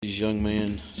These young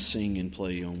men sing and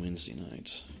play on Wednesday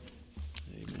nights.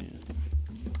 Amen.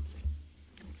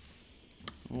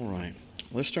 All right.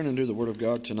 Let's turn and do the Word of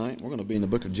God tonight. We're going to be in the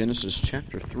book of Genesis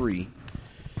chapter 3.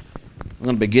 I'm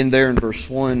going to begin there in verse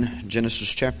 1.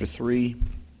 Genesis chapter 3.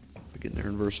 Begin there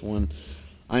in verse 1.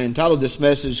 I entitled this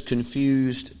message,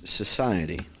 Confused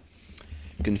Society.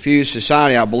 Confused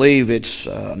Society, I believe it's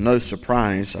no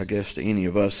surprise, I guess, to any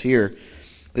of us here.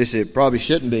 At least it probably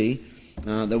shouldn't be.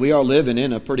 That we are living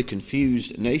in a pretty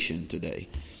confused nation today.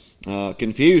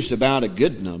 Confused about a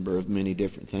good number of many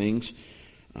different things.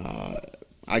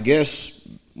 I guess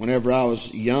whenever I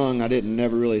was young, I didn't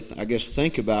never really,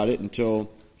 think about it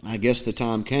until, the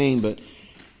time came. But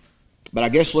I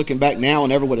guess looking back now, I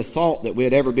never would have thought that we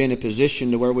had ever been in a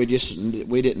position to where we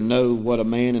didn't know what a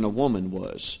man and a woman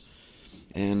was.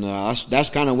 And that's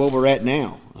kind of where we're at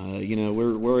now.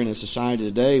 We're in a society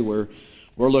today where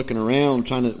we're looking around,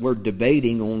 we're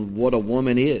debating on what a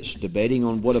woman is, debating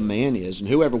on what a man is. And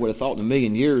whoever would have thought in a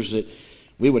million years that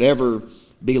we would ever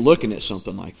be looking at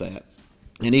something like that.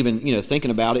 And even,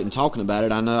 thinking about it and talking about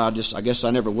it, I guess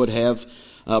I never would have.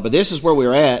 But this is where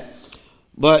we're at.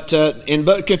 But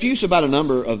confused about a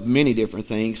number of many different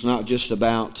things, not just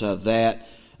about that.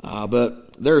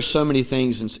 But there are so many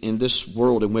things in this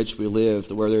world in which we live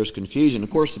where there's confusion.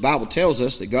 Of course, the Bible tells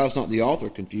us that God's not the author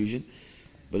of confusion,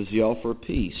 but is the author of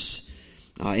peace.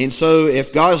 And so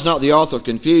if God is not the author of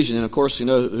confusion, and of course you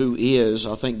know who is,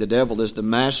 I think the devil is the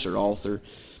master author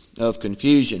of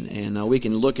confusion. And we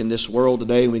can look in this world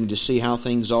today, and we can just see how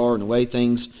things are and the way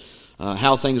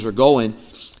how things are going.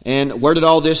 And where did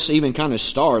all this even kind of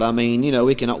start? I mean,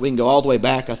 we can go all the way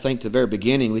back, I think, to the very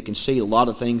beginning. We can see a lot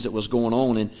of things that was going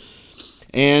on.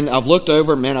 And I've looked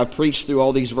over, I've preached through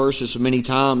all these verses many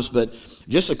times, but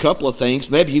just a couple of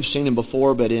things. Maybe you've seen them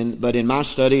before, but in my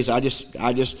studies, I just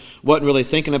wasn't really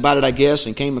thinking about it, I guess,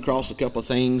 and came across a couple of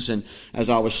things. And as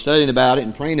I was studying about it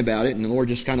and praying about it, and the Lord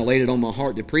just kind of laid it on my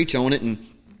heart to preach on it, and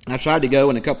I tried to go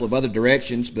in a couple of other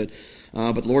directions, but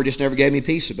the Lord just never gave me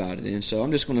peace about it. And so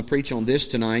I'm just going to preach on this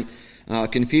tonight,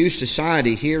 Confused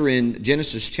Society, here in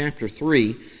Genesis chapter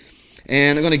 3.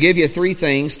 And I'm going to give you three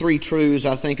truths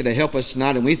I think that'll help us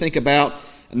tonight. And we think about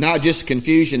not just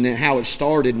confusion and how it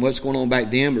started and what's going on back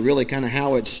then, but really kind of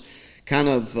how it's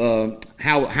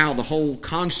how the whole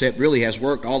concept really has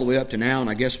worked all the way up to now, and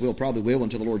I guess probably will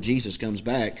until the Lord Jesus comes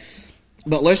back.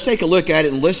 But let's take a look at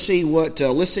it and let's see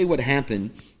what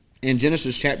happened in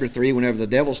Genesis chapter 3 whenever the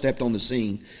devil stepped on the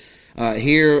scene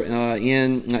here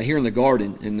in the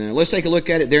garden. And let's take a look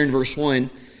at it there in verse 1.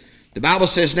 The Bible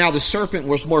says, "Now the serpent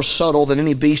was more subtle than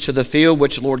any beast of the field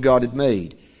which the Lord God had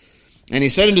made. And he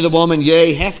said unto the woman,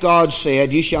 Yea, hath God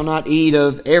said, Ye shall not eat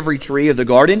of every tree of the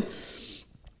garden?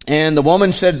 And the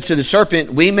woman said to the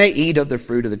serpent, We may eat of the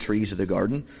fruit of the trees of the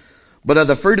garden. But of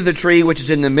the fruit of the tree which is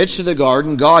in the midst of the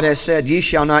garden, God hath said, Ye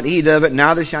shall not eat of it,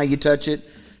 neither shall ye touch it,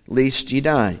 lest ye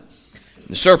die. And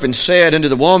the serpent said unto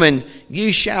the woman,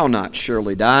 Ye shall not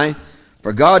surely die.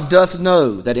 For God doth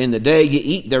know that in the day ye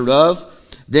eat thereof,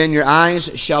 then your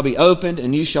eyes shall be opened,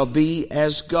 and you shall be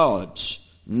as gods,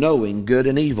 knowing good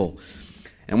and evil.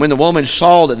 And when the woman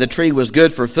saw that the tree was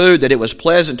good for food, that it was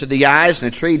pleasant to the eyes, and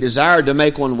the tree desired to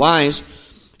make one wise,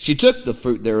 she took the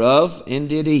fruit thereof, and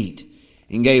did eat,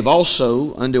 and gave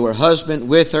also unto her husband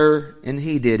with her, and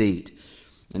he did eat.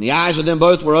 And the eyes of them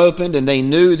both were opened, and they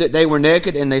knew that they were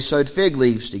naked, and they sewed fig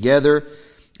leaves together,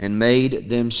 and made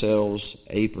themselves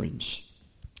aprons.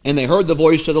 And they heard the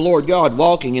voice of the Lord God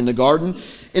walking in the garden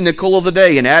in the cool of the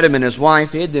day. And Adam and his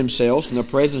wife hid themselves from the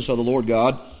presence of the Lord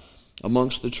God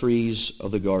amongst the trees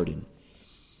of the garden.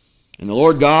 And the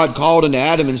Lord God called unto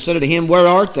Adam and said unto him, Where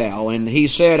art thou? And he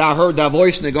said, I heard thy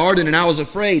voice in the garden, and I was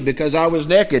afraid, because I was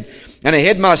naked, and I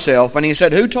hid myself. And he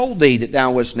said, Who told thee that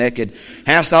thou wast naked?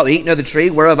 Hast thou eaten of the tree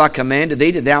whereof I commanded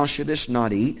thee that thou shouldest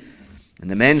not eat?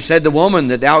 And the man said, The woman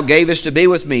that thou gavest to be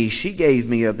with me, she gave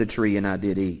me of the tree, and I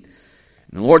did eat.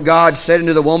 And the Lord God said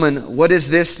unto the woman, What is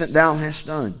this that thou hast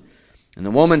done? And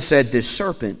the woman said, This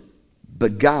serpent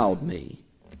beguiled me,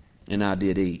 and I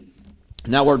did eat.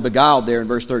 And that word beguiled there in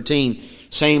verse 13,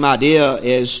 same idea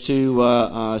is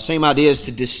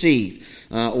to deceive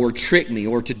or trick me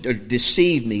or to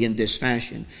deceive me in this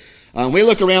fashion. When we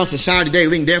look around society today,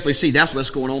 we can definitely see that's what's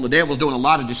going on. The devil's doing a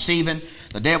lot of deceiving.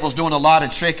 The devil's doing a lot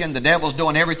of tricking. The devil's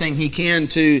doing everything he can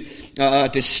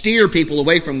to steer people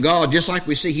away from God, just like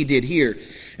we see he did here.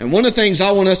 And one of the things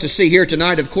I want us to see here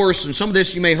tonight, of course, and some of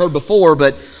this you may have heard before,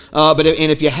 but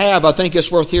if you have, I think it's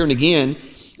worth hearing again.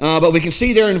 But we can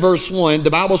see there in verse 1,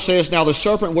 the Bible says, Now the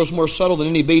serpent was more subtle than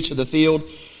any beast of the field,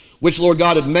 which the Lord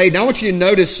God had made. Now I want you to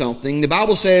notice something. The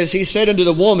Bible says, He said unto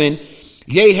the woman,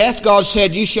 Yea, hath God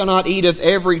said, Ye shall not eat of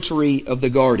every tree of the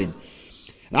garden.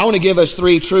 And I want to give us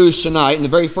three truths tonight. And the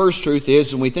very first truth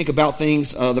is, when we think about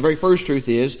things, the very first truth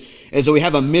is that we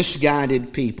have a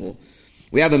misguided people.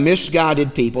 We have a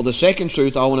misguided people. The second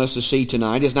truth I want us to see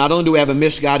tonight is not only do we have a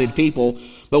misguided people,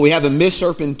 but we have a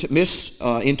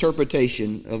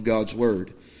misinterpretation of God's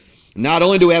Word. Not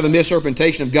only do we have a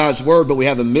misinterpretation of God's Word, but we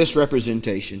have a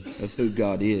misrepresentation of who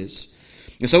God is.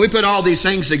 And so we put all these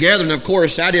things together, and of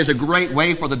course that is a great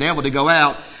way for the devil to go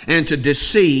out and to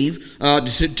deceive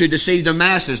the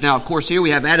masses. Now, of course, here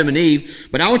we have Adam and Eve,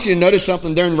 but I want you to notice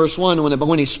something there in verse 1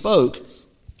 when he spoke.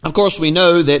 Of course, we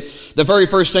know that the very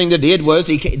first thing that he did was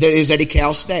he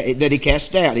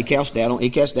cast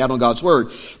doubt on God's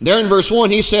Word. There in verse 1,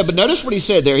 he said, but notice what he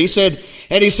said there. He said,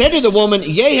 and he said to the woman,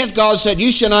 Yea, hath God said,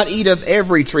 You shall not eat of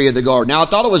every tree of the garden. Now, I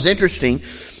thought it was interesting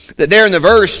that there in the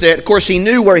verse that, of course, he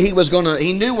knew where he was going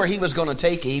to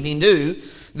take Eve. He knew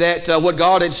that what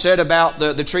God had said about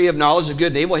the tree of knowledge of good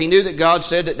and evil. He knew that God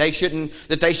said that they shouldn't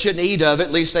eat of it,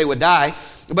 at least they would die.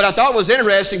 But I thought it was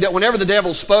interesting that whenever the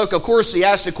devil spoke, of course he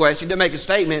asked a question, didn't make a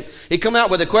statement. He come out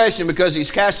with a question because he's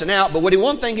casting out. But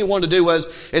one thing he wanted to do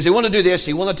he wanted to do this.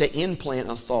 He wanted to implant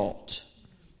a thought.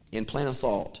 Implant a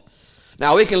thought.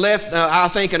 Now we can I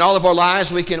think in all of our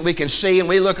lives we can see, and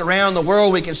we look around the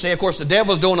world, we can see, of course, the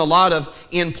devil's doing a lot of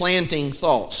implanting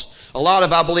thoughts. A lot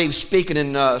of, I believe, speaking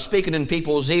in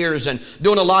people's ears and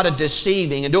doing a lot of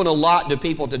deceiving and doing a lot to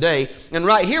people today. And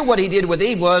right here what he did with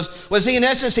Eve was he, in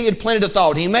essence, he had planted a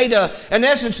thought. He made a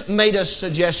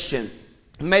suggestion.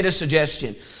 Made a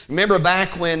suggestion. Remember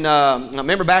back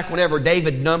whenever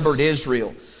David numbered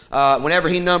Israel. Whenever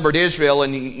he numbered Israel,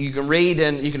 and you can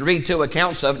read two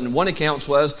accounts of it, and one account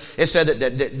it said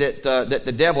that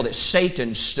the devil, that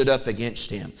Satan stood up against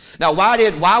him. Now, why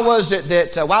was it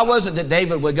that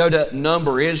David would go to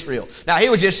number Israel? Now, he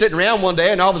was just sitting around one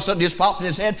day, and all of a sudden, just popped in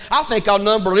his head, I think I'll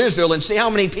number Israel and see how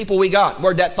many people we got.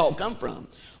 Where'd that thought come from?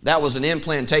 That was an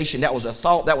implantation. That was a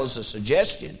thought. That was a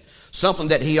suggestion. Something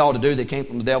that he ought to do that came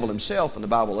from the devil himself, and the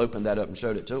Bible opened that up and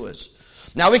showed it to us.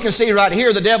 Now we can see right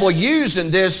here the devil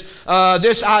using this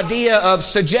idea of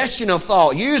suggestion of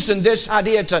thought, using this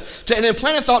idea to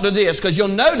implant a thought to this, because you'll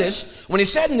notice when he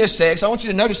said in this text, I want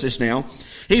you to notice this now.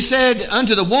 He said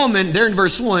unto the woman, there in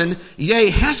verse 1, Yea,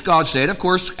 hath God said, of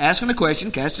course, asking a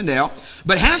question, casting doubt,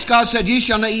 but hath God said, Ye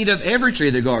shall not eat of every tree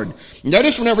of the garden.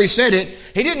 Notice whenever he said it,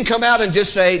 he didn't come out and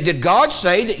just say, Did God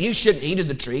say that you shouldn't eat of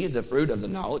the tree of the fruit of the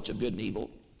knowledge of good and evil?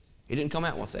 He didn't come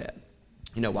out with that.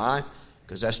 You know why?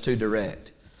 Because that's too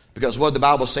direct. Because what did the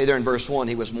Bible say there in verse 1?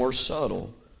 He was more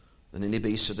subtle than any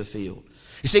beast of the field.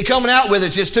 You see, coming out with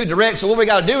it's just too direct. So what we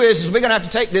got to do is we're going to have to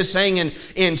take this thing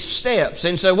in steps.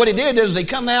 And so what he did is he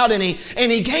come out and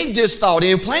he gave this thought.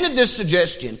 He implanted this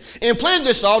suggestion. He implanted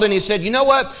this thought, and he said, you know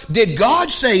what? Did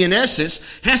God say, in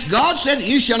essence, hath God said that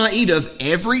you shall not eat of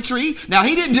every tree? Now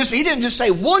he didn't just say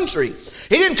one tree.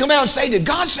 He didn't come out and say, did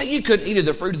God say you couldn't eat of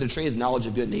the fruit of the tree of the knowledge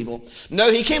of good and evil?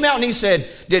 No, he came out and he said,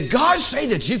 did God say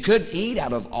that you couldn't eat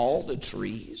out of all the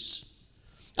trees?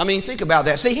 I mean, think about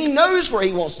that. See, he knows where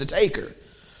he wants to take her.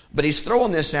 But he's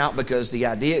throwing this out because the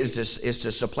idea is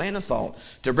to supplant a thought,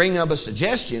 to bring up a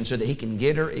suggestion so that he can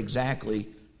get her exactly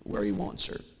where he wants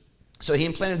her. So he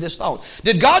implanted this thought.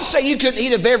 Did God say you couldn't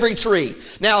eat of every tree?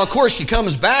 Now, of course, she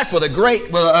comes back great.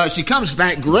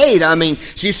 I mean,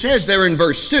 she says there in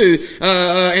verse 2,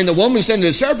 and the woman said to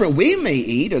the serpent, we may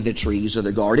eat of the trees of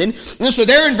the garden. And so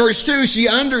there in verse 2, she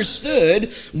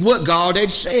understood what God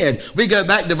had said. We go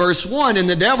back to verse 1, and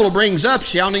the devil brings up,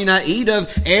 shall ye not eat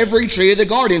of every tree of the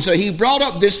garden? So he brought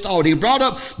up this thought. He brought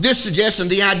up this suggestion.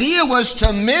 The idea was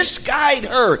to misguide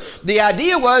her. The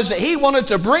idea was that he wanted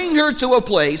to bring her to a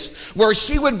place where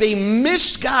she would be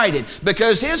misguided,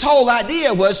 because his whole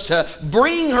idea was to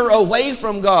bring her away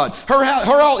from God.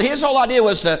 His whole idea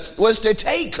was to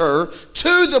take her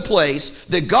to the place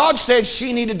that God said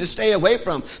she needed to stay away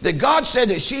from, that God said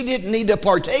that she didn't need to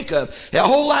partake of. The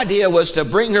whole idea was to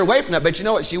bring her away from that. But you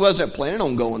know what? She wasn't planning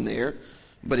on going there.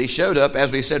 But he showed up,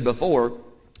 as we said before,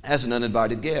 as an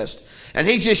uninvited guest. And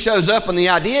he just shows up, and the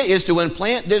idea is to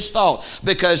implant this thought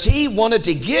because he wanted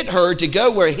to get her to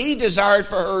go where he desired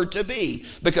for her to be,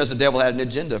 because the devil had an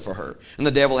agenda for her. And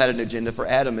the devil had an agenda for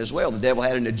Adam as well. The devil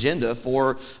had an agenda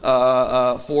for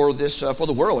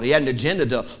the world. He had an agenda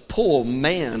to pull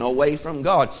man away from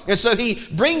God. And so he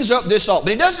brings up this thought.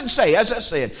 But he doesn't say, as I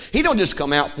said, he don't just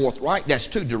come out forthright. That's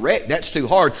too direct. That's too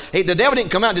hard. The devil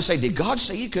didn't come out and say, did God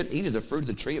say you couldn't eat of the fruit of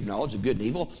the tree of knowledge of good and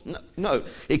evil? No.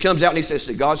 He comes out and he says,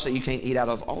 did God say you can't eat out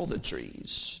of all the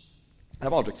trees? Out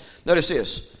of all trees. Notice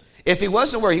this. If he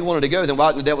wasn't where he wanted to go, then why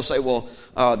didn't the devil say, well,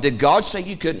 did God say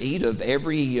you couldn't eat of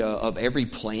every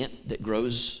plant that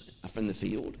grows from the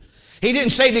field. He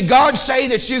didn't say, did God say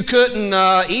that you couldn't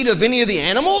eat of any of the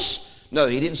animals? No,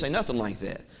 he didn't say nothing like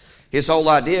that. His whole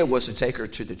idea was to take her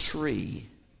to the tree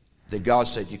that God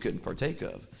said you couldn't partake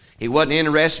of. He wasn't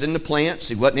interested in the plants.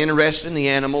 He wasn't interested in the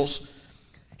animals.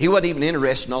 He wasn't even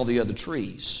interested in all the other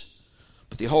trees.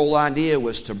 But the whole idea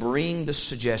was to bring the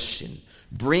suggestion,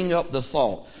 bring up the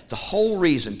thought, the whole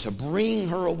reason to bring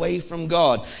her away from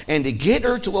God and to get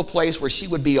her to a place where she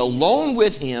would be alone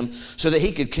with Him so that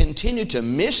He could continue to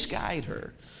misguide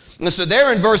her. And so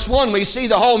there in verse 1 we see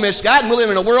the whole misguided. We live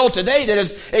in a world today that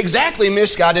is exactly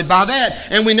misguided by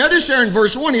that. And we notice there in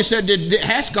verse 1 he said,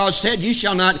 hath God said, you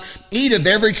shall not eat of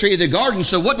every tree of the garden.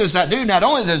 So what does that do? Not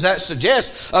only does that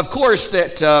suggest, of course,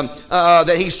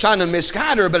 that he's trying to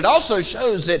misguide her, but it also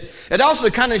shows that, it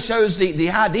also kind of shows the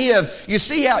idea of, you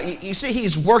see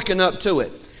he's working up to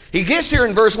it. He gets here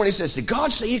in verse 1, he says, did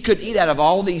God say you could eat out of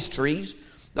all these trees?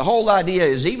 The whole idea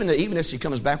is even if she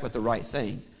comes back with the right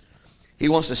thing, he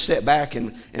wants to sit back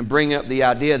and bring up the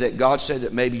idea that God said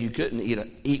that maybe you couldn't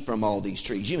eat from all these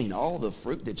trees. You mean all the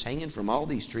fruit that's hanging from all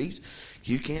these trees?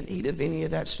 You can't eat of any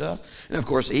of that stuff? And of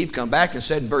course, Eve come back and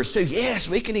said in verse 2, yes,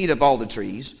 we can eat of all the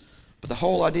trees. But the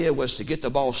whole idea was to get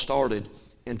the ball started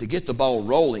and to get the ball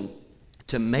rolling,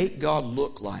 to make God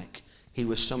look like He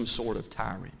was some sort of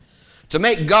tyrant. To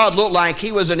make God look like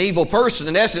He was an evil person.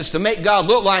 In essence, to make God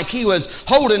look like He was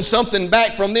holding something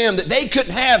back from them, that they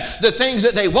couldn't have the things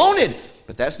that they wanted.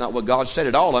 But that's not what God said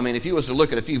at all. I mean, if you was to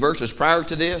look at a few verses prior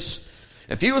to this,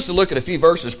 actually, if you was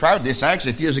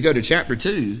to go to chapter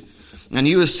 2, and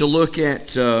you was to look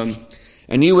at,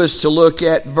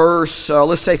 verse,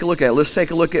 let's take a look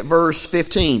at verse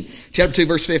 15. Chapter 2,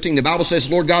 verse 15, the Bible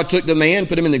says, Lord God took the man,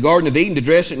 put him in the Garden of Eden to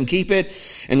dress it and keep it.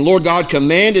 And Lord God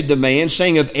commanded the man,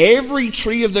 saying, of every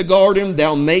tree of the garden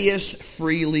thou mayest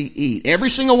freely eat. Every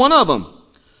single one of them.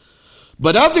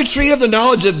 But of the tree of the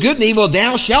knowledge of good and evil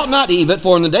thou shalt not eat it,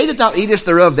 for in the day that thou eatest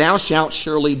thereof thou shalt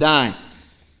surely die.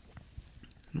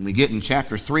 And we get in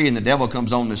chapter 3 and the devil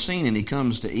comes on the scene and he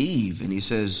comes to Eve and he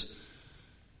says,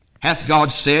 hath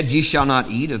God said ye shall not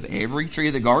eat of every tree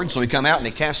of the garden? So he come out and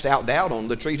he cast out doubt on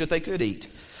the trees that they could eat.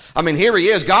 I mean, here he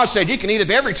is. God said you can eat of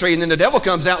every tree. And then the devil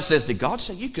comes out and says, did God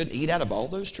say you couldn't eat out of all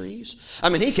those trees? I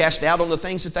mean, he cast doubt on the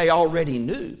things that they already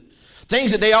knew.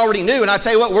 Things that they already knew. And I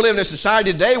tell you what, we're living in a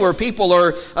society today where people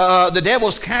are, the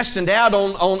devil's casting doubt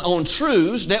on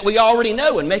truths that we already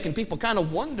know and making people kind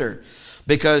of wonder.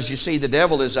 Because you see, the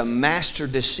devil is a master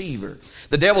deceiver.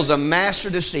 The devil's a master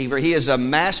deceiver. He is a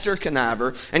master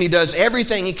conniver, and he does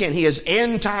everything he can. He is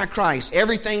anti-Christ.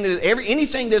 Anything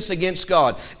that's against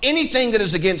God, anything that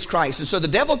is against Christ. And so the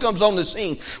devil comes on the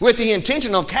scene with the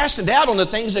intention of casting doubt on the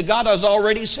things that God has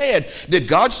already said. Did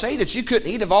God say that you couldn't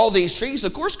eat of all these trees?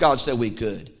 Of course God said we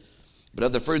could. But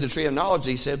of the fruit of the tree of knowledge,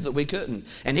 he said that we couldn't.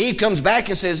 And Eve comes back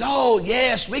and says, oh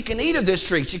yes, we can eat of this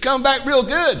tree. She come back real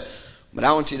good. But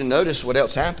I want you to notice what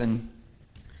else happened.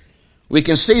 We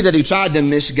can see that he tried to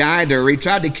misguide her. He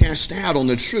tried to cast doubt on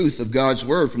the truth of God's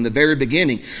word from the very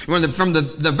beginning. From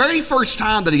the very first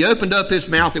time that he opened up his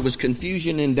mouth, it was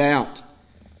confusion and doubt.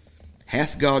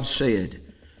 Hath God said?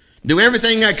 Do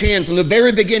everything I can from the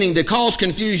very beginning to cause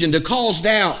confusion, to cause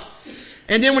doubt.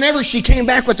 And then whenever she came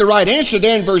back with the right answer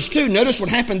there in verse 2, notice what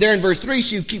happened there in verse 3.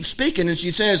 She keeps speaking and she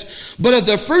says, but of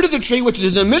the fruit of the tree which is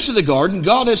in the midst of the garden,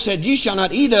 God has said, ye shall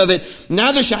not eat of it,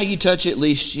 neither shall ye touch it,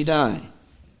 lest ye die.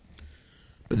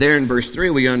 But there in verse 3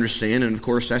 we understand, and of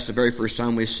course that's the very first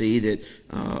time we see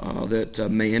that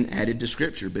man added to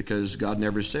Scripture, because God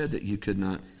never said that you could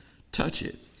not touch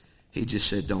it. He just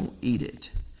said don't eat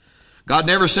it. God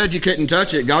never said you couldn't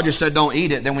touch it. God just said don't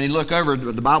eat it. Then when you look over,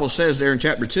 the Bible says there in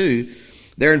chapter 2,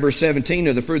 there in verse 17,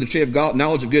 of the fruit of the tree of God,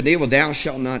 knowledge of good and evil, thou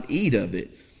shalt not eat of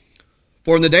it.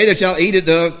 For in the day that thou eatest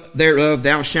thereof,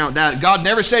 thou shalt die. God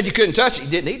never said you couldn't touch it. You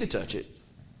didn't need to touch it.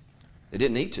 They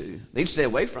didn't need to. They need to stay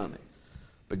away from it.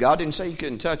 But God didn't say you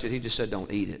couldn't touch it. He just said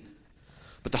don't eat it.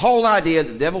 But the whole idea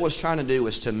the devil was trying to do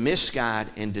was to misguide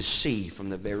and deceive from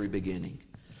the very beginning.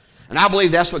 And I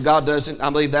believe that's what God does. I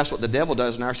believe that's what the devil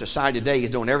does in our society today. He's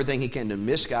doing everything he can to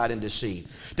misguide and deceive,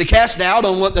 to cast doubt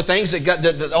on the things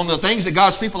that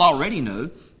God's people already know,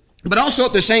 but also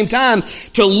at the same time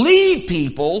to lead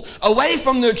people away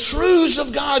from the truths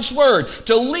of God's word,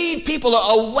 to lead people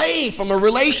away from a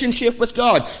relationship with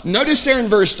God. Notice there in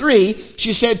verse 3,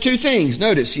 she said two things.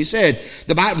 Notice, she said,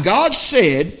 God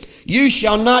said, you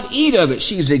shall not eat of it.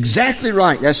 She's exactly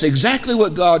right. That's exactly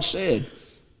what God said.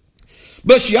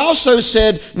 But she also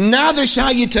said, neither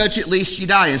shall you touch it, lest you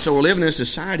die. And so we're living in a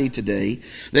society today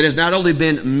that has not only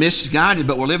been misguided,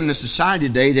 but we're living in a society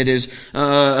today that is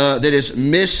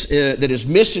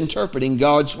misinterpreting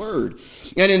God's word.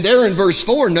 And in verse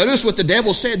 4, notice what the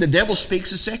devil said. The devil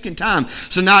speaks a second time.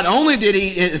 So not only did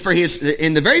he,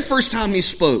 in the very first time he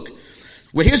spoke,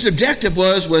 what his objective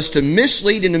was to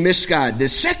mislead and to misguide. The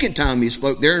second time he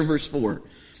spoke, there in verse 4,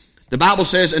 the Bible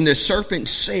says, and the serpent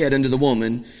said unto the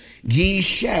woman, ye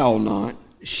shall not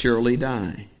surely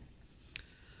die.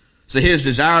 So his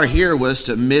desire here was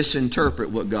to misinterpret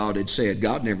what God had said.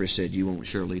 God never said you won't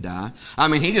surely die. I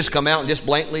mean, he just come out and just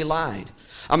blatantly lied.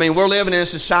 I mean, we're living in a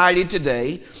society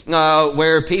today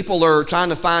where people are trying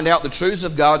to find out the truths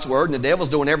of God's word, and the devil's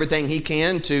doing everything he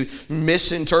can to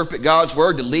misinterpret God's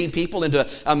word, to lead people into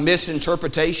a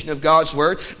misinterpretation of God's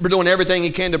word. We're doing everything he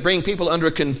can to bring people under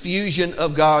a confusion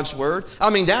of God's word. I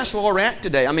mean, that's where we're at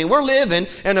today. I mean, we're living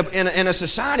in a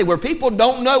society where people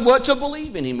don't know what to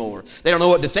believe anymore. They don't know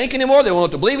what to think anymore. They don't know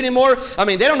what to believe anymore. I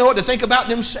mean, they don't know what to think about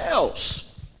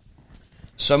themselves.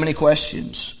 So many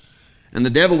questions. And the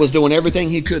devil was doing everything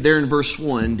he could there in verse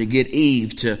 1 to get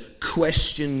Eve to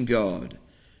question God.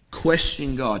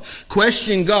 Question God.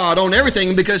 Question God on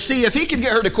everything. Because, see, if he could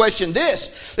get her to question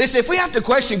this, if we have to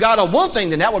question God on one thing,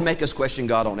 then that would make us question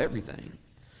God on everything.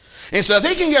 And so if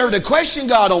he can get her to question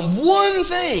God on one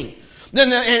thing,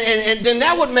 then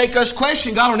that would make us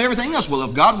question God on everything else. Well,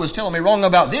 if God was telling me wrong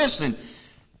about this,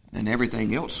 then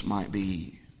everything else might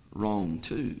be wrong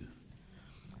too.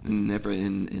 And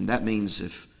that means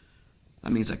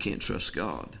I can't trust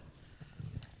God.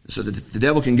 So the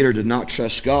devil can get her to not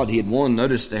trust God. He had one.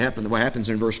 Notice what happens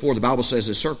in verse 4. The Bible says,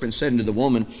 the serpent said unto the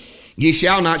woman, ye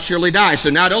shall not surely die. So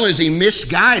not only is he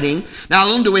misguiding, not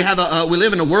only do we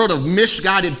live in a world of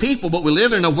misguided people, but we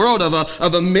live in a world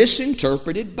of a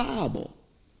misinterpreted Bible.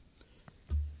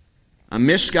 A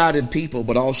misguided people,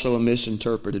 but also a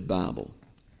misinterpreted Bible.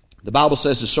 The Bible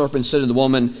says, the serpent said to the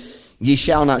woman, ye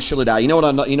shall not surely die. You know what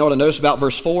I noticed about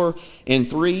verse 4 and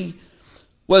 3?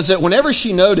 Was that whenever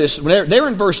she noticed, there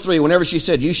in verse 3, whenever she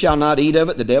said, you shall not eat of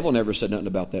it, the devil never said nothing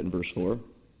about that in verse 4.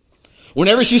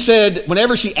 Whenever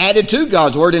she added to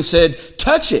God's word and said,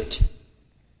 touch it,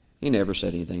 he never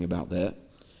said anything about that.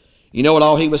 You know what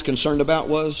all he was concerned about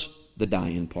was? The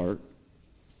dying part.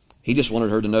 He just wanted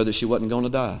her to know that she wasn't going to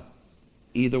die.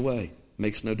 Either way,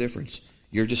 makes no difference.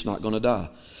 You're just not going to die.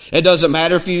 It doesn't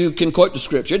matter if you can quote the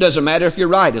scripture. It doesn't matter if you're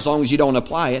right, as long as you don't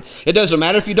apply it. It doesn't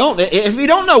matter if you don't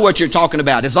know what you're talking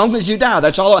about, as long as you die.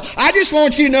 That's all. I just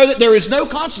want you to know that there is no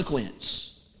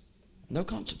consequence. No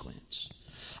consequence.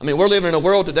 I mean, we're living in a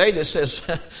world today that says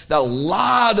that a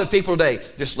lot of people today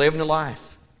just living a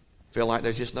life feel like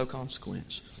there's just no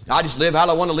consequence. I just live how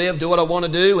I want to live, do what I want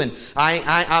to do, and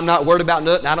I'm not worried about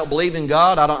nothing. I don't believe in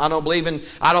God. I don't believe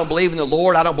in the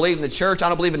Lord. I don't believe in the church. I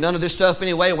don't believe in none of this stuff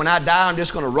anyway. When I die, I'm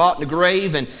just going to rot in the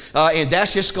grave, and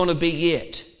that's just going to be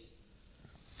it.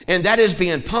 And that is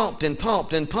being pumped and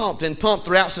pumped and pumped and pumped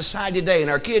throughout society today. And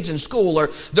our kids in school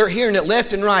they're hearing it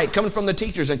left and right, coming from the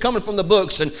teachers and coming from the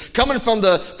books and coming from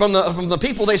the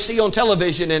people they see on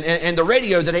television and the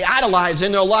radio that they idolize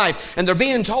in their life. And they're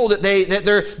being told that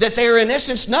they're in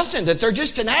essence nothing, that they're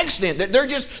just an accident, that they're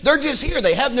just here.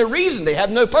 They have no reason, they have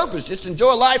no purpose. Just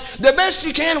enjoy life the best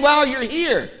you can while you're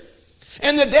here.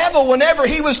 And the devil, whenever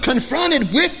he was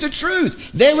confronted with the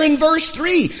truth, there in verse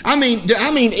 3, I mean,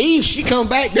 Eve, she come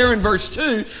back there in verse 2,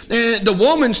 and the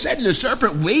woman said to the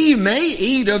serpent, we may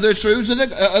eat of the trees of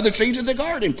the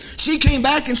garden. She came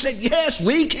back and said, yes,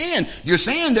 we can. You're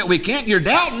saying that we can't. You're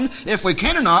doubting if we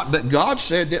can or not, but God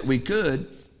said that we could.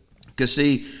 Because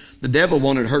see, the devil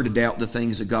wanted her to doubt the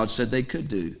things that God said they could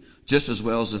do, just as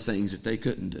well as the things that they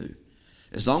couldn't do.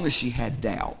 As long as she had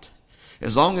doubt,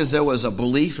 as long as there was a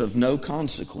belief of no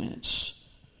consequence,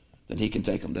 then he can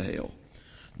take them to hell.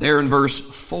 There in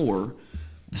verse 4,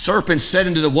 the serpent said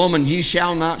unto the woman, ye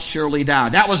shall not surely die.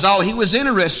 That was all he was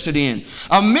interested in.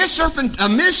 A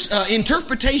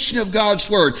misinterpretation of God's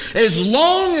word. As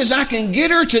long as I can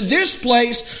get her to this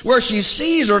place where she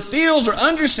sees or feels or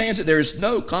understands that there is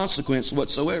no consequence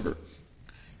whatsoever.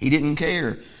 He didn't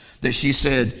care that she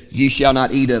said, ye shall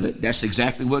not eat of it. That's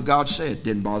exactly what God said.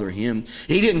 Didn't bother him.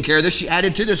 He didn't care that she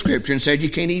added to the scripture and said, you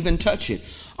can't even touch it.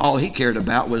 All he cared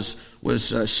about was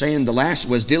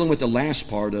dealing with the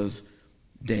last part of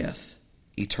death,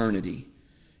 eternity,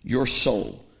 your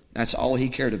soul. That's all he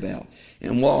cared about.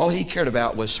 And all he cared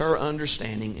about was her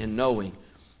understanding and knowing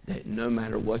that no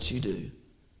matter what you do,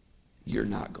 you're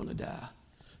not going to die.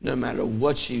 No matter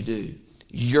what you do,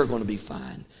 you're going to be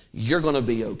fine. You're going to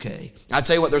be okay. I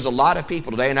tell you what, there's a lot of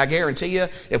people today, and I guarantee you,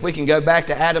 if we can go back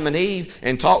to Adam and Eve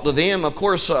and talk to them, of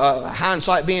course,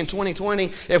 hindsight being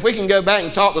 20/20, if we can go back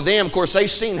and talk to them, of course, they've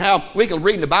seen how, we can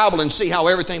read in the Bible and see how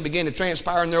everything began to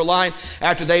transpire in their life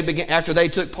after they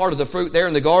took part of the fruit there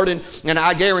in the garden. And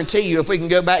I guarantee you, if we can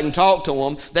go back and talk to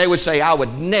them, they would say, I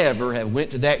would never have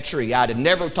went to that tree. I'd have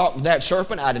never talked to that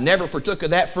serpent. I'd have never partook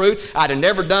of that fruit. I'd have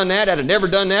never done that. I'd have never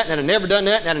done that. And I'd have never done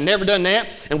that. And I'd have never done that.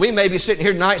 And we may be sitting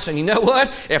here tonight saying, you know what?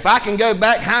 If I can go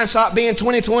back, hindsight being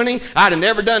 20/20, I'd have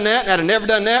never done that, and I'd have never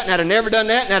done that, and I'd have never done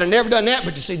that, and I'd have never done that.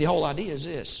 But you see, the whole idea is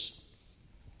this.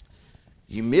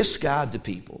 You misguide the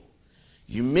people.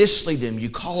 You mislead them. You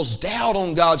cause doubt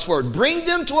on God's Word. Bring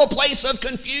them to a place of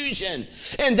confusion.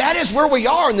 And that is where we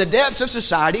are in the depths of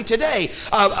society today.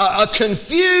 A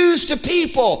confused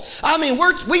people. I mean,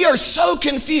 we are so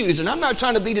confused. And I'm not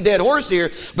trying to beat a dead horse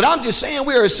here, but I'm just saying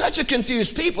we are such a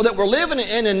confused people that we're living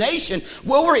in a nation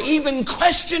where we're even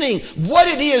questioning what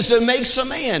it is that makes a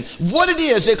man, what it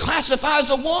is that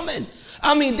classifies a woman.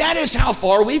 I mean, that is how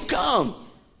far we've come.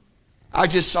 I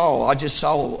just saw,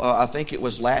 I think it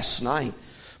was last night,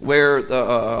 where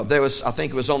there was, I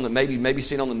think it was on the, maybe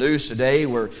seen on the news today,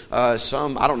 where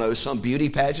some beauty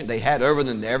pageant they had over in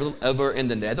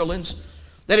the Netherlands,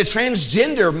 that a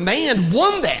transgender man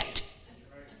won that.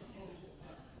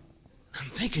 I'm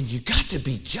thinking, you got to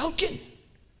be joking.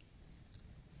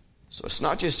 So it's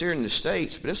not just here in the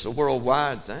States, but it's a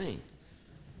worldwide thing.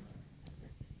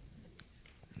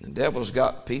 And the devil's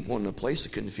got people in a place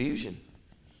of confusion.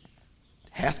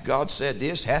 Hath God said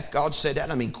this? Hath God said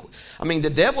that? I mean, the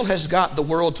devil has got the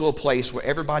world to a place where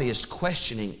everybody is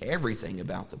questioning everything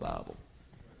about the Bible.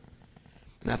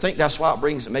 And I think that's why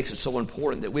it makes it so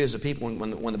important that we as a people,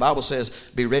 when the Bible says,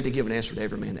 be ready to give an answer to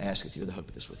every man that asketh you the hope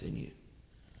that is within you,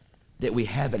 that we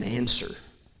have an answer.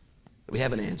 That we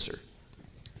have an answer.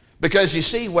 Because you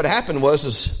see, what happened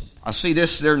was, I see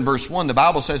this there in verse 1, the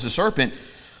Bible says the serpent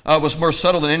was more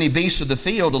subtle than any beast of the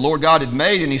field the Lord God had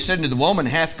made. And he said unto the woman,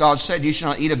 hath God said, ye shall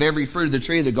not eat of every fruit of the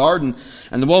tree of the garden?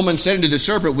 And the woman said unto the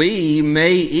serpent, we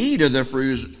may eat of the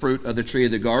fruit of the tree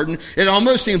of the garden. It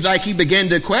almost seems like he began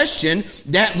to question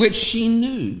that which she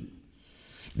knew.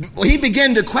 He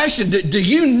began to question, do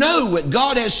you know what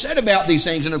God has said about these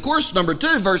things? And of course,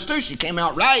 verse 2, she came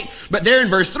out right. But there in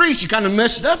verse 3, she kind of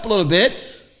messed it up a little bit.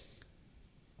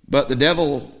 But the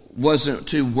devil wasn't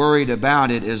too worried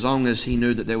about it as long as he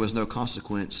knew that there was no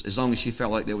consequence, as long as she felt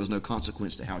like there was no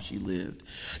consequence to how she lived.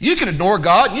 You can ignore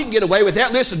God. You can get away with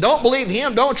that. Listen, don't believe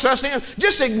Him. Don't trust Him.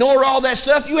 Just ignore all that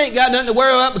stuff. You ain't got nothing to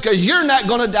worry about because you're not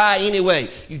going to die anyway.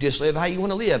 You just live how you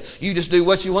want to live. You just do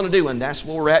what you want to do. And that's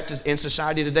where we're at in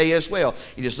society today as well.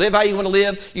 You just live how you want to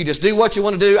live. You just do what you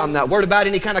want to do. I'm not worried about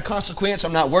any kind of consequence.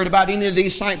 I'm not worried about any of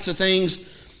these types of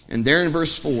things. And there in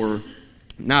verse 4,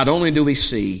 not only do we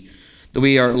see that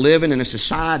we are living in a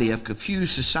society, a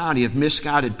confused society of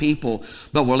misguided people,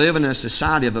 but we're living in a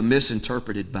society of a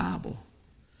misinterpreted Bible.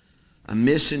 A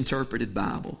misinterpreted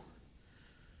Bible.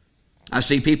 I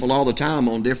see people all the time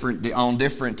on different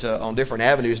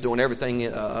avenues doing everything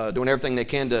they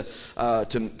can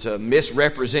to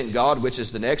misrepresent God, which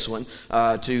is the next one,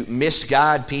 to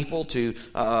misguide people, to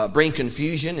bring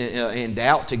confusion and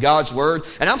doubt to God's Word.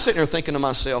 And I'm sitting there thinking to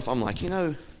myself, I'm like,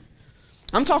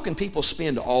 I'm talking people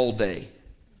spend all day.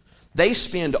 They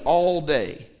spend all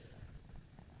day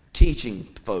teaching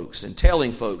folks and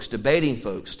telling folks, debating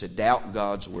folks to doubt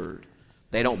God's Word.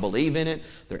 They don't believe in it.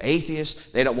 They're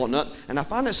atheists. They don't want nothing. And I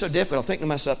find it so difficult. I think to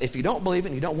myself, if you don't believe it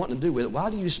and you don't want to do with it, why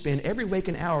do you spend every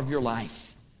waking hour of your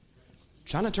life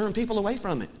trying to turn people away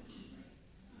from it?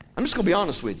 I'm just going to be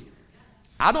honest with you.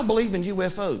 I don't believe in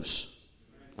UFOs.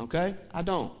 Okay? I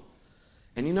don't.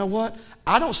 And you know what?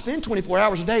 I don't spend 24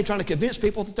 hours a day trying to convince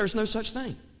people that there's no such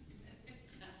thing.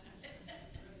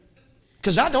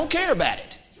 Because I don't care about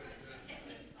it.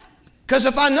 Because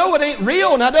if I know it ain't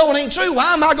real and I know it ain't true,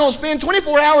 why am I going to spend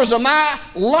 24 hours of my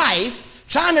life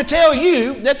trying to tell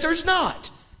you that there's not?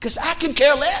 Because I could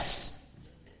care less.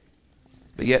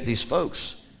 But yet these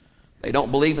folks, they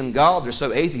don't believe in God. They're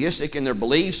so atheistic in their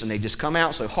beliefs, and they just come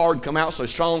out so hard, come out so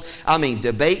strong. I mean,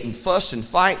 debate and fuss and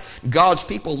fight. God's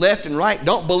people left and right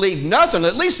don't believe nothing.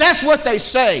 At least that's what they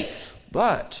say.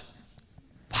 But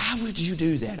why would you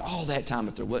do that all that time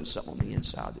if there wasn't something on the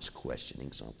inside that's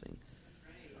questioning something?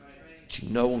 But you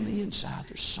know on the inside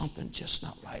there's something just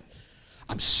not right.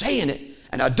 I'm saying it,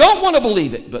 and I don't want to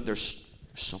believe it, but there's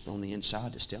something on the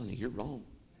inside that's telling you you're wrong,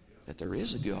 that there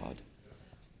is a God.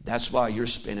 That's why you're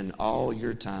spending all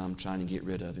your time trying to get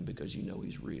rid of Him, because you know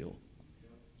He's real.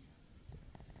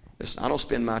 Listen, I don't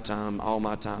spend all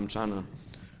my time trying to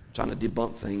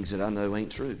debunk things that I know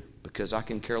ain't true. because I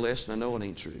can care less and I know it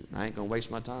ain't true. I ain't going to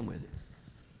waste my time with it.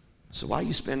 So why do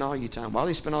you spend all your time? Why do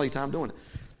you spend all your time doing it?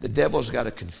 The devil's got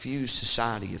a confused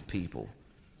society of people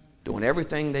doing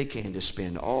everything they can to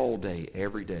spend all day,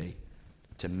 every day,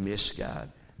 to misguide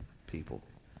people.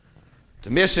 To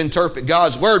misinterpret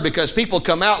God's Word, because people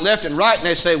come out left and right and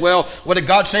they say, well, what did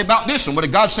God say about this? And what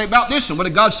did God say about this? And what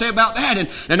did God say about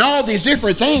that? And all these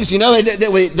different things,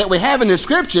 that we have in the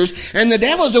Scriptures. And the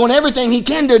devil's doing everything he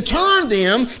can to turn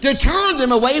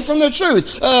them away from the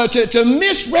truth. To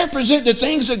misrepresent the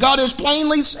things that God has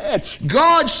plainly said.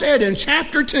 God said in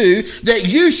chapter 2 that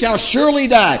you shall surely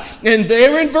die. And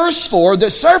there in verse 4, the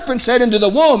serpent said unto the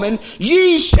woman,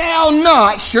 ye shall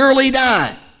not surely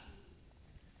die.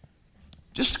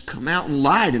 Just come out and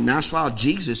lied. And that's why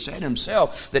Jesus said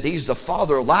himself that he's the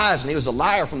father of lies, and he was a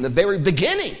liar from the very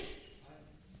beginning.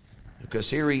 Because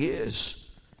here he is,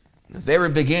 the very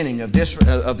beginning of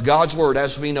God's Word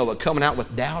as we know it, coming out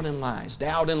with doubt and lies,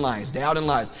 doubt and lies, doubt and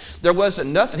lies. There wasn't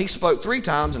nothing. He spoke 3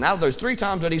 times, and out of those 3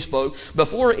 times that he spoke,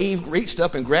 before Eve reached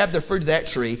up and grabbed the fruit of that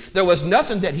tree, there was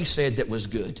nothing that he said that was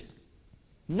good.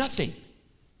 Nothing.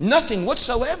 Nothing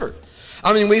whatsoever.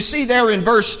 I mean, we see there in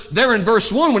verse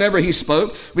 1, whenever he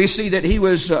spoke, we see that he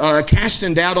was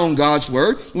casting doubt on God's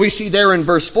Word. We see there in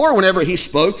verse 4, whenever he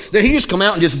spoke, that he just come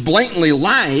out and just blatantly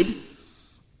lied.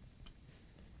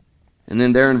 And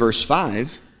then there in verse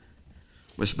 5,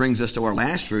 which brings us to our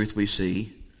last truth, we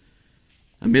see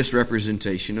a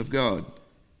misrepresentation of God.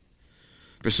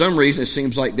 For some reason, it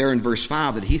seems like there in verse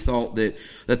 5 that he thought that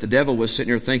the devil was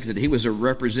sitting there thinking that he was a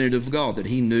representative of God, that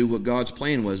he knew what God's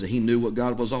plan was, that he knew what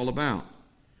God was all about,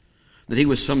 that he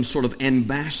was some sort of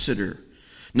ambassador.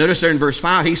 Notice there in verse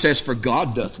 5, he says, for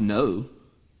God doth know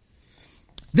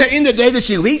that in the day that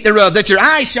you eat thereof, that your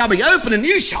eyes shall be open, and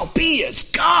you shall be as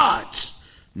gods,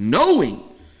 knowing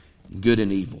good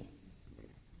and evil.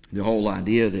 The whole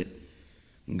idea that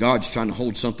God's trying to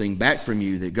hold something back from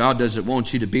you, that God doesn't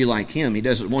want you to be like him. He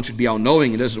doesn't want you to be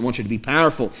all-knowing. He doesn't want you to be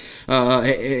powerful.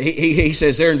 He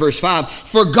says there in verse 5,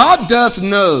 for God doth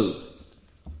know.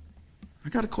 I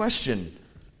got a question.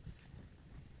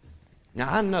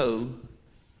 Now, I know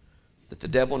that the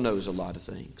devil knows a lot of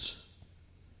things.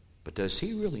 But does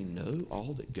he really know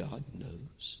all that God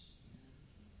knows?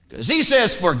 Because he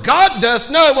says, for God doth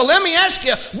know. Well, let me ask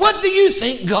you, what do you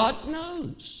think God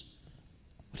knows?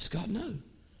 What does God know?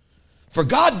 For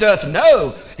God doth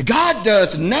know. God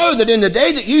doth know that in the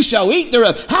day that you shall eat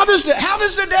thereof. How does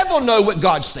the devil know what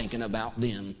God's thinking about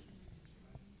them?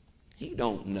 He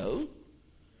don't know.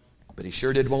 But he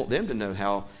sure did want them to know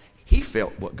how he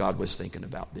felt what God was thinking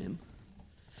about them.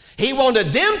 He wanted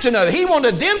them to know. He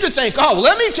wanted them to think, oh, well,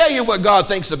 let me tell you what God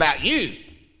thinks about you.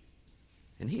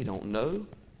 And he don't know.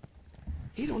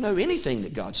 He don't know anything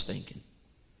that God's thinking.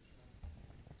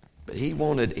 But he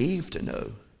wanted Eve to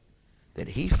know that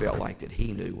he felt like that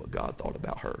he knew what God thought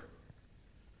about her.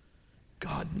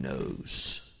 God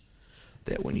knows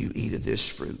that when you eat of this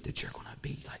fruit that you're going to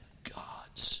be like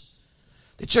gods.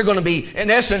 That you're going to be, in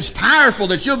essence, powerful,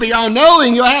 that you'll be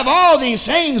all-knowing. You'll have all these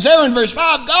things there in verse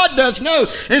 5. God doth know.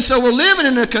 And so we're living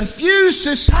in a confused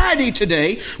society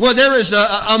today where there is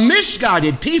a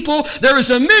misguided people, there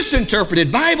is a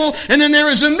misinterpreted Bible, and then there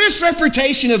is a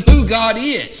misrepresentation of who God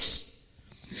is.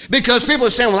 Because people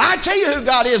are saying, well, I tell you who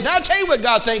God is, and I tell you what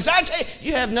God thinks.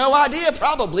 You have no idea,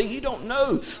 probably. You don't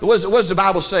know. What does the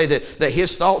Bible say? That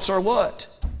his thoughts are what?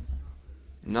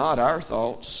 Not our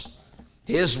thoughts.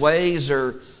 His ways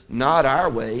are not our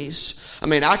ways. I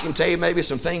mean, I can tell you maybe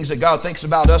some things that God thinks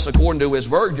about us according to his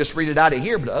word. Just read it out of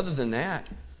here. But other than that,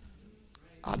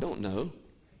 I don't know.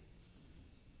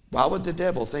 Why would the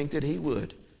devil think that he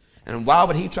would? And why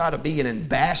would he try to be an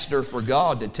ambassador for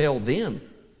God to tell them?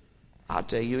 I'll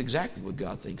tell you exactly what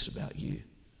God thinks about you.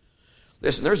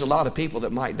 Listen, there's a lot of people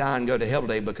that might die and go to hell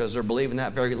today because they're believing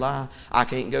that very lie. I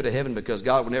can't go to heaven because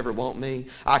God would never want me.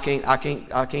 I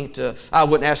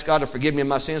wouldn't ask God to forgive me of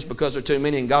my sins because they're too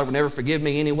many, and God would never forgive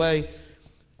me anyway.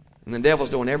 And the devil's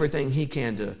doing everything he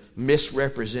can to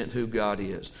misrepresent who God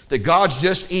is. That God's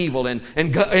just evil and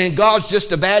God's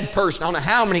just a bad person. I don't know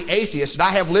how many atheists that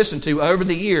I have listened to over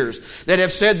the years that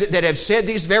have said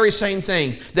these very same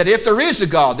things. That if there is a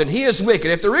God, then he is wicked.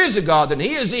 If there is a God, then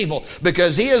he is evil.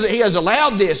 Because he has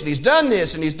allowed this, and he's done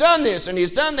this, and he's done this, and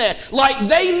he's done that. Like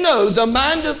they know the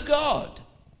mind of God.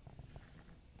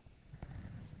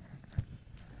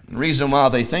 The reason why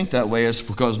they think that way is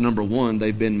because, number one,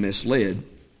 they've been misled.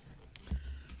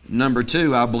 Number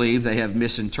two, I believe they have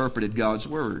misinterpreted God's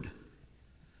word.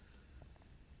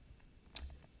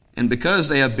 And because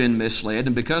they have been misled,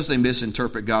 and because they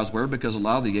misinterpret God's word, because a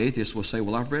lot of the atheists will say,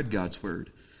 well, I've read God's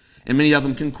word. And many of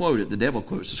them can quote it. The devil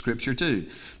quotes the Scripture too.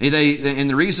 And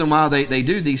the reason why they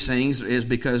do these things is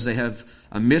because they have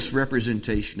a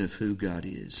misrepresentation of who God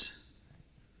is.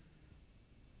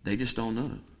 They just don't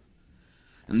know.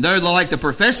 And though they like to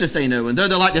profess that they know, and though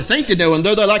they like to think they know, and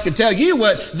though they like to tell you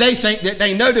what they think that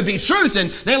they know to be truth, and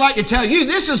they like to tell you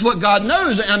this is what God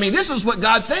knows, this is what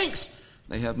God thinks,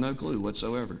 they have no clue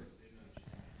whatsoever.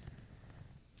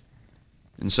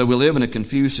 And so we live in a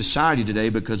confused society today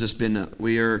because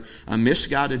we are a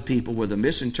misguided people with a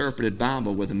misinterpreted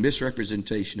Bible with a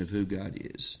misrepresentation of who God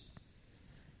is.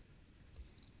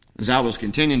 As I was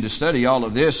continuing to study all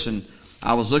of this, and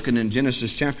I was looking in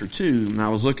Genesis chapter 2, and I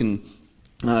was looking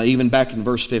even back in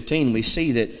verse 15, we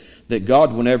see that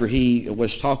God, whenever He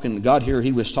was talking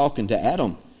to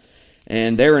Adam.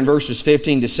 And there in verses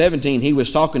 15 to 17, He was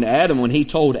talking to Adam when He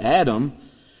told Adam,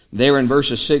 there in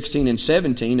verses 16 and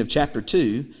 17 of chapter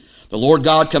 2, the Lord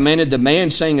God commanded the man,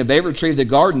 saying, of every tree of the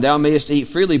garden thou mayest eat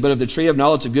freely, but of the tree of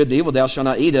knowledge of good and evil thou shalt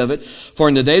not eat of it. For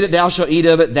in the day that thou shalt eat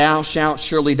of it, thou shalt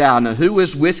surely die. Now who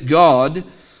was with God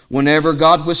whenever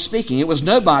God was speaking? It was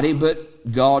nobody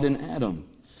but God and Adam.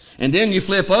 And then you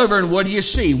flip over and what do you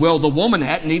see? Well, the woman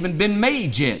hadn't even been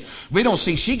made yet. We don't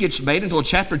see she gets made until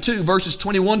chapter 2, verses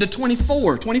 21 to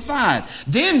 24, 25.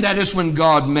 Then that is when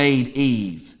God made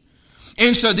Eve.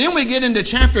 And so then we get into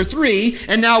chapter 3,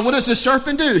 and now what does the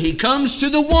serpent do? He comes to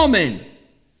the woman.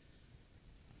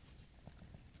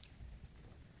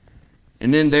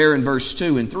 And then there in verse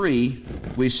 2 and 3,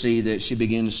 we see that she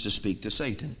begins to speak to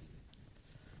Satan.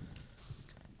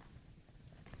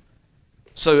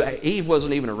 So Eve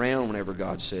wasn't even around whenever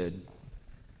God said,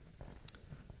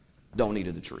 don't eat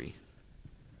of the tree.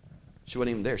 She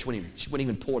wasn't even there. She wasn't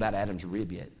even pulled out Adam's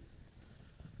rib yet.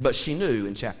 But she knew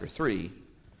in chapter 3,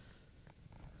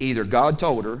 either God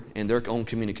told her in their own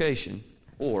communication,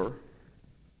 or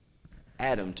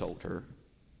Adam told her,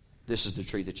 this is the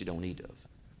tree that you don't eat of.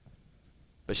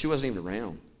 But she wasn't even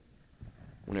around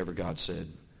whenever God said,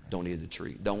 don't eat of the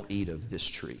tree. Don't eat of this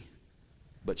tree.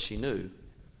 But she knew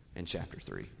in chapter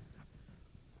 3,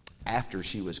 after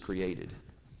she was created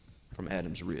from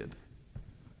Adam's rib.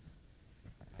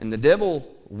 And the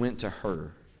devil went to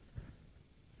her.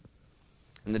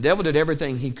 And the devil did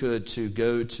everything he could to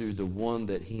go to the one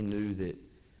that he knew that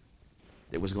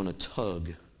was going to tug,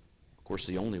 of course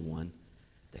the only one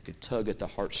that could tug at the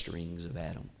heartstrings of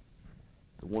Adam,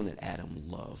 the one that Adam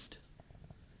loved.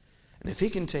 And if he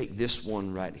can take this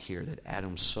one right here that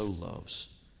Adam so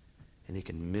loves, and he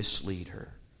can mislead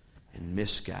her and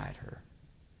misguide her,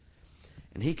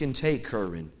 and he can take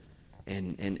her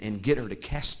and get her to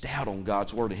cast doubt on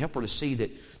God's word and help her to see that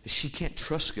she can't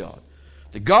trust God.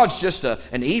 That God's just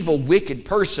an evil, wicked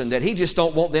person that He just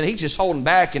don't want them. He's just holding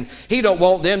back, and He don't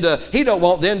want them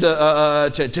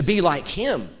to be like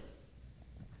Him.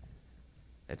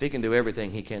 If He can do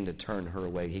everything He can to turn her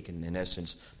away, He can, in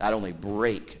essence, not only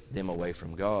break them away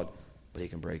from God, but He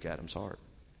can break Adam's heart.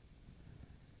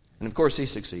 And of course, He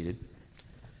succeeded,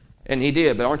 and He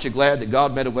did. But aren't you glad that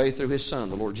God made a way through His Son,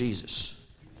 the Lord Jesus?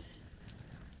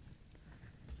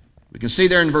 We can see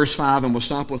there in verse 5, and we'll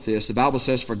stop with this. The Bible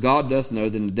says, for God doth know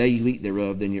that in the day you eat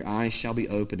thereof, then your eyes shall be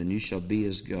opened, and you shall be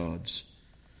as gods.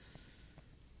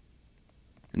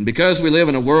 And because we live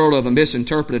in a world of a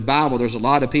misinterpreted Bible, there's a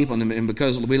lot of people, and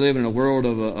because we live in a world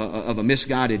of a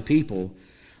misguided people,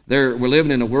 we're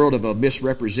living in a world of a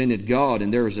misrepresented God,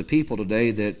 and there is a people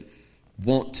today that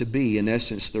want to be, in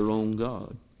essence, their own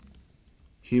God.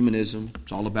 Humanism,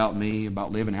 it's all about me,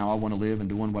 about living how I want to live and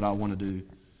doing what I want to do.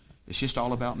 It's just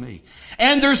all about me.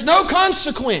 And there's no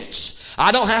consequence.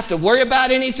 I don't have to worry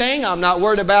about anything. I'm not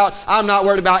worried about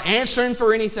answering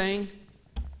for anything.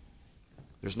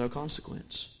 There's no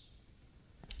consequence.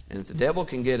 And if the devil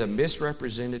can get a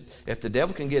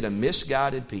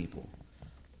misguided people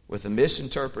with a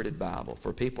misinterpreted Bible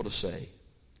for people to say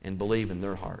and believe in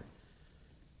their heart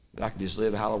that I can just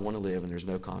live how I want to live and there's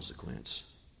no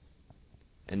consequence,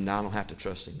 and I don't have to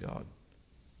trust in God,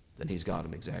 then He's got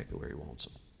them exactly where He wants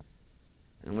them.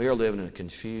 And we are living in a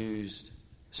confused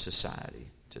society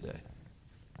today.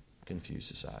 Confused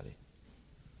society.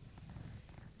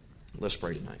 Let's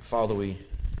pray tonight. Father, we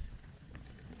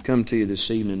come to you this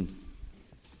evening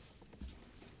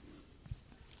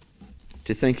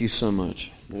to thank you so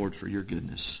much, Lord, for your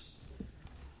goodness.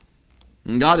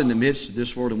 And God, in the midst of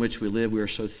this world in which we live, we are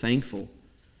so thankful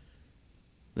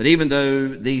that even though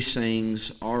these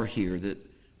things are here, that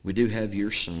we do have your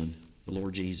Son, the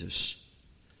Lord Jesus,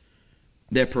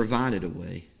 that provided a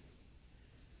way.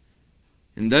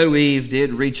 And though Eve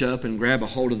did reach up and grab a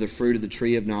hold of the fruit of the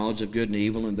tree of knowledge of good and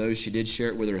evil, and though she did share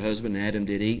it with her husband, and Adam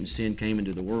did eat, and sin came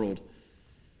into the world,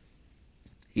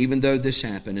 even though this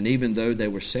happened, and even though they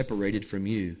were separated from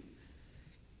you.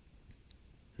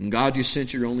 And God, you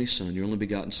sent your only Son, your only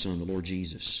begotten Son, the Lord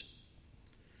Jesus,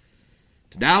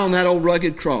 to die on that old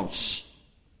rugged cross,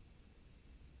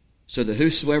 so that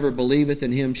whosoever believeth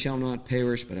in him shall not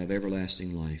perish, but have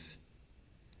everlasting life.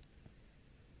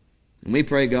 And we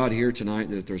pray, God, here tonight,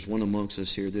 that if there's one amongst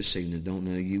us here this evening that don't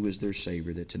know you as their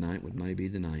Savior, that tonight would maybe be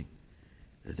the night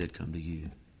that they'd come to you.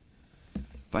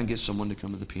 If I can get someone to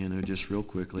come to the piano just real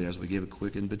quickly as we give a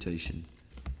quick invitation.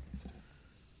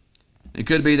 It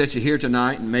could be that you're here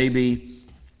tonight and maybe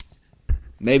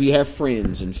you have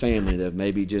friends and family that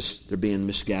maybe just they're being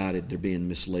misguided, they're being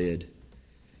misled.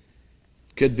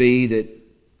 Could be that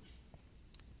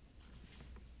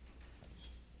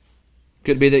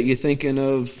you're thinking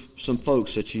of some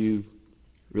folks that you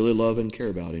really love and care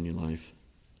about in your life.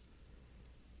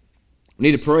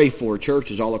 We need to pray for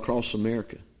churches all across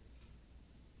America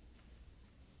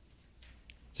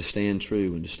to stand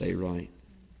true and to stay right.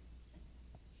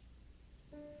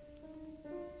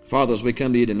 Father, as we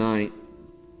come to you tonight,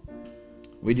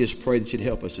 we just pray that you'd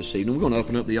help us this evening. We're going to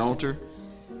open up the altar.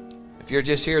 If you're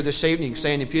just here this evening, you can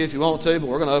stay in your pew if you want to, but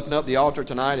we're going to open up the altar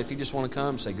tonight. If you just want to come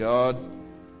and say, God,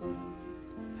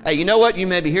 hey, you know what? You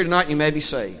may be here tonight and you may be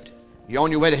saved. You're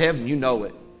on your way to heaven, you know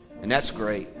it. And that's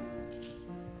great.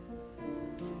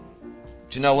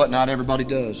 But you know what? Not everybody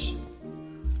does.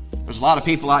 There's a lot of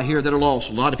people out here that are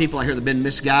lost. A lot of people out here that have been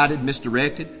misguided,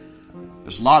 misdirected.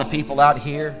 There's a lot of people out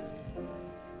here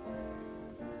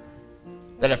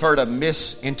that have heard a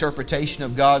misinterpretation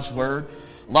of God's Word.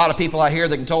 A lot of people out here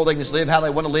that can told they can just live how they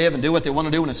want to live and do what they want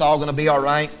to do and it's all going to be all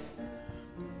right.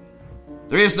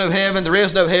 There is no heaven, there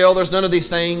is no hell, there's none of these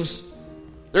things.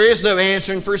 There is no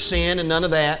answering for sin and none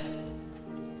of that.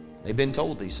 They've been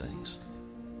told these things.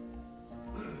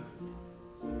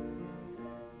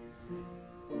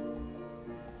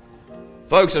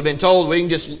 Folks have been told we can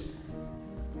just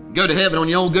go to heaven on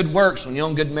your own good works, on your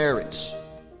own good merits.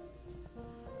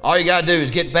 All you got to do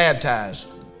is get baptized.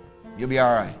 You'll be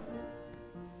all right.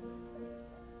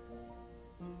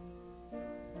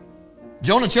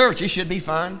 Join a church, you should be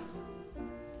fine.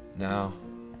 No.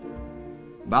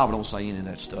 The Bible don't say any of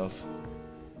that stuff.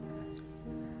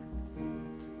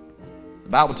 The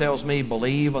Bible tells me,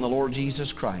 believe on the Lord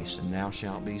Jesus Christ and thou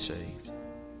shalt be saved.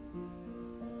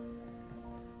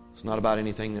 It's not about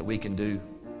anything that we can do.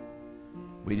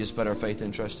 We just put our faith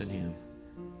and trust in Him.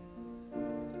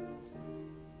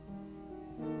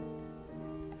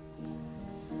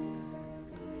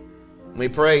 We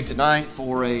pray tonight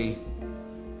for a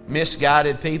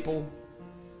misguided people.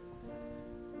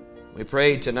 We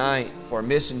pray tonight for a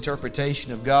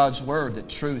misinterpretation of God's Word, that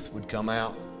truth would come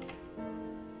out.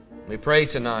 We pray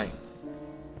tonight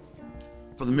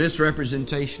for the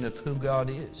misrepresentation of who God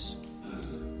is.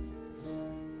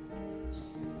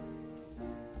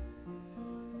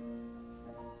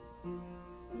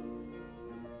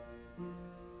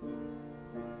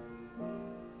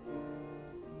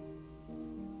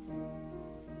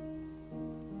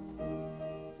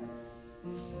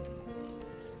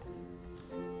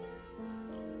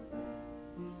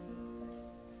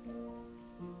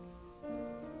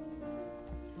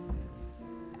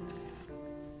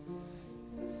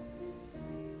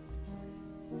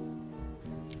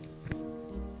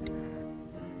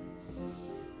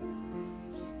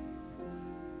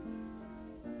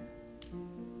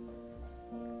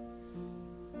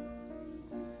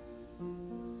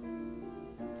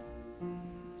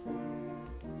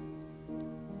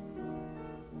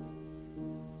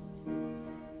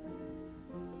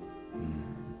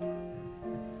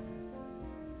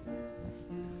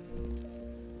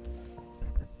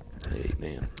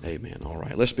 Amen. Amen. All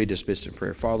right. Let's be dismissed in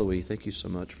prayer. Father, we thank you so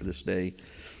much for this day.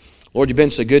 Lord, you've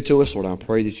been so good to us. Lord, I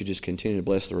pray that you just continue to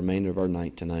bless the remainder of our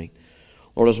night tonight.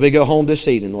 Lord, as we go home this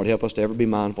evening, Lord, help us to ever be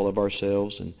mindful of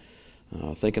ourselves and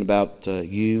thinking about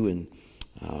you. And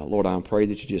Lord, I pray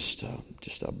that you just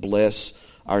bless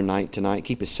our night tonight.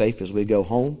 Keep us safe as we go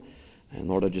home. And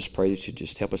Lord, I just pray that you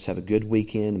just help us have a good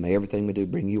weekend. And may everything we do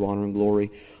bring you honor and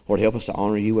glory. Lord, help us to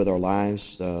honor you with our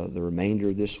lives the remainder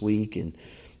of this week. And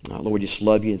Lord, we just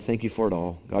love you and thank you for it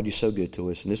all. God, you're so good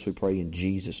to us. And this we pray in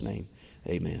Jesus' name.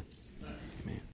 Amen.